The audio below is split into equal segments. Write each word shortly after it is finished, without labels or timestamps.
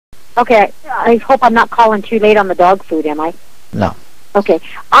Okay, I hope I'm not calling too late on the dog food, am I? No. Okay.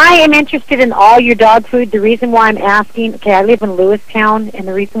 I am interested in all your dog food. The reason why I'm asking, okay, I live in Lewistown, and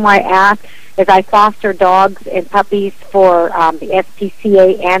the reason why I ask is I foster dogs and puppies for the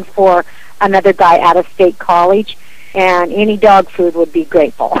SPCA and for another guy out of state college, and any dog food would be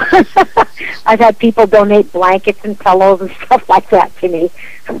grateful. I've had people donate blankets and pillows and stuff like that to me.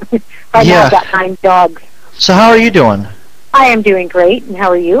 Now I've got 9 dogs. So how are you doing? I am doing great, and how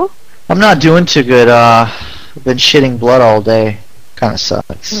are you? I'm not doing too good. I've been shitting blood all day. Kind of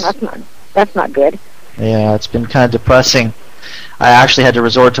sucks. That's not good. Yeah, it's been kind of depressing. I actually had to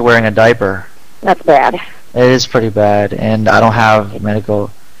resort to wearing a diaper. That's bad. It is pretty bad, and I don't have medical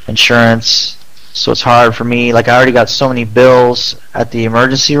insurance, so it's hard for me. Like, I already got so many bills at the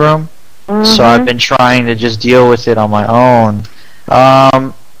emergency room, so I've been trying to just deal with it on my own.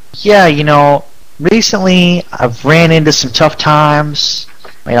 Yeah, you know, recently I've ran into some tough times.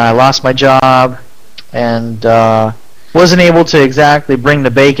 You know, I lost my job, and wasn't able to exactly bring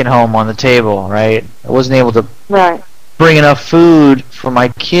the bacon home on the table, right? I wasn't able to bring enough food for my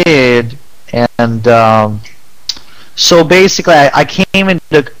kid, and so basically I came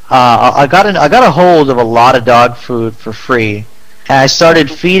into I got a hold of a lot of dog food for free, and I started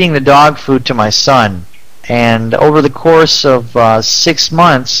feeding the dog food to my son. And over the course of 6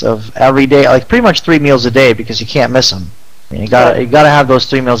 months of every day, like pretty much 3 meals a day, because you can't miss them. You gotta have those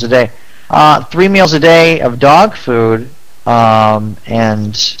 3 meals a day. 3 meals a day of dog food,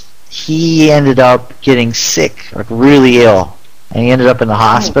 and he ended up getting sick, like really ill, and he ended up in the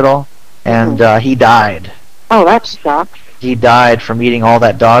hospital, and he died. Oh, that sucks. He died from eating all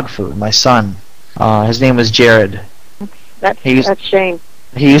that dog food. My son, his name was Jared. That's a shame.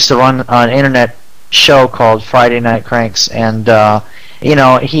 He used to run an internet show called Friday Night Cranks, and you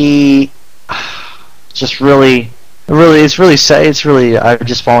know, he just really, it's really sad. It's really, I've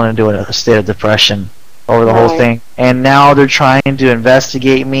just fallen into a state of depression over the whole thing, and now they're trying to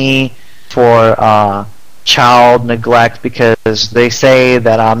investigate me for child neglect, because they say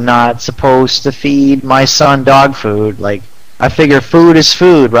that I'm not supposed to feed my son dog food. Like, I figure food is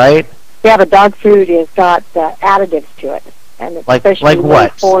food, right? Yeah, but dog food has got additives to it. And especially like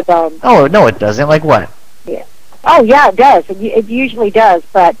what? For dogs. Oh, no, it doesn't. Like what? Yeah. Oh, yeah, it does. It usually does,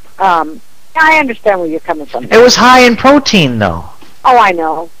 but I understand where you're coming from. It was high in protein, though. Oh, I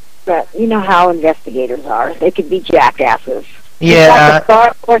know. But you know how investigators are. They can be jackasses. Yeah.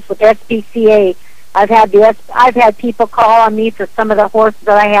 Of course, with SPCA, I've had people call on me for some of the horses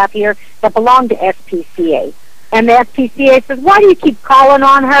that I have here that belong to SPCA. And the SPCA says, why do you keep calling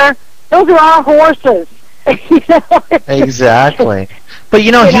on her? Those are our horses. You know? Exactly. But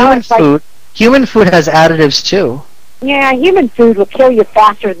you know, human food has additives too. Yeah, human food will kill you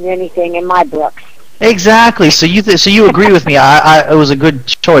faster than anything in my books. Exactly. So you agree with me? It was a good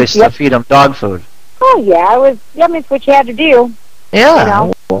choice to feed them dog food. Oh yeah, it was. I mean, it's what you had to do. Yeah. You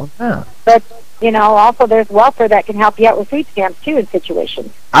know? Well, yeah. But you know, also there's welfare that can help you out with food stamps too in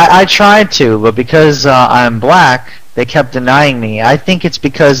situations. I tried to, but because I'm black, they kept denying me. I think it's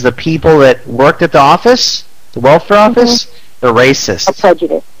because the people that worked at the office, the welfare office, they're racist. A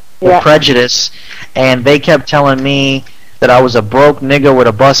prejudice. They're prejudiced, and they kept telling me that I was a broke nigga with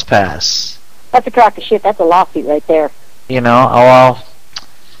a bus pass. That's a crock of shit. That's a lawsuit right there. You know, well,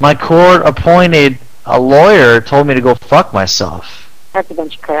 my court-appointed a lawyer told me to go fuck myself. That's a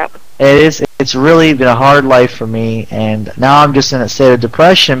bunch of crap. It is. It's really been a hard life for me, and now I'm just in a state of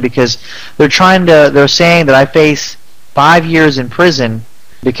depression because they're saying that I face 5 years in prison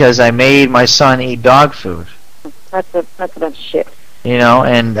because I made my son eat dog food. That's a bunch of shit. You know,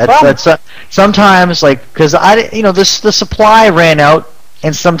 and that's sometimes, like, because the supply ran out,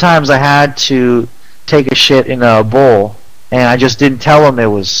 and sometimes I had to take a shit in a bowl, and I just didn't tell them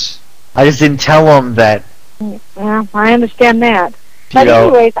that. Yeah, I understand that. But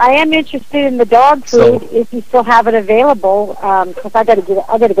anyways, I am interested in the dog food if you still have it available. Because I got to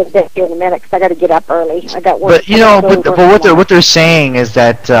get to bed here in a minute because I got to get up early. I got work. But what they're saying is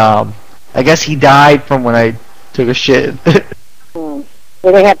that I guess he died from when I took a shit. Do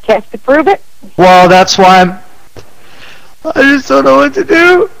they have tests to prove it? Well, that's why I just don't know what to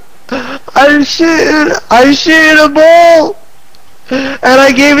do. I shit in a bowl, and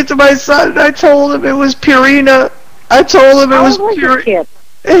I gave it to my son. I told him it was Purina. I told him it was Purina.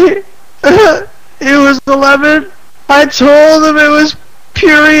 He was 11. I told him it was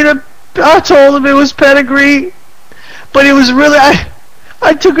Purina. I told him it was Pedigree. But it was really,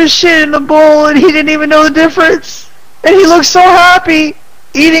 I took a shit in the bowl, and he didn't even know the difference. And he looked so happy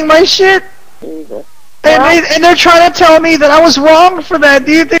eating my shit. Jesus. And they're trying to tell me that I was wrong for that.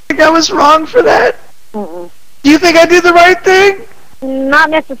 Do you think I was wrong for that? Mm-mm. Do you think I did the right thing? Not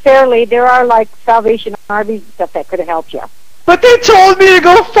necessarily. There are like Salvation Armies and stuff that could have helped you. But they told me to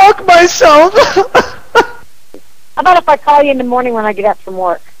go fuck myself. How about if I call you in the morning when I get up from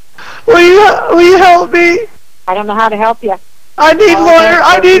work? Will you help me? I don't know how to help you. I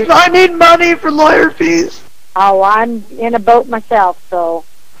need I need money for lawyer fees. Oh, I'm in a boat myself, so.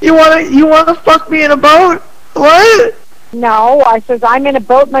 You wanna fuck me in a boat? What? No, I says I'm in a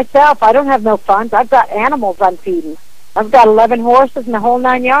boat myself. I don't have no funds. I've got animals I'm feeding. I've got 11 horses and the whole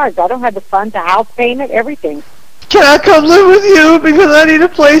 9 yards. I don't have the funds, a house payment, everything. Can I come live with you because I need a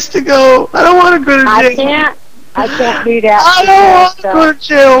place to go? I don't want to go to jail. I can't do that. I don't want to go to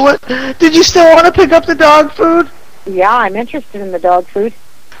jail. What? Did you still want to pick up the dog food? Yeah, I'm interested in the dog food.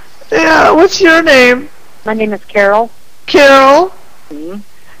 Yeah, what's your name? My name is Carol. Carol? Mm-hmm.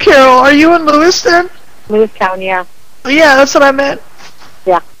 Carol, are you in Lewiston? Lewistown, yeah. Yeah, that's what I meant.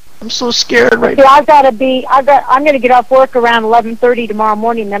 Yeah. I'm so scared right now. now. I'm going to get off work around 11:30 tomorrow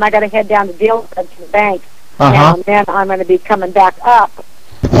morning, then I got to head down to to the bank. And then I'm going to be coming back up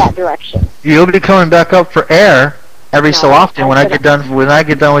that direction. You'll be coming back up for air every so often when I get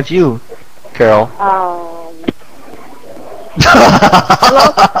done with you, Carol. Hello?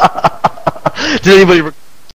 Did anybody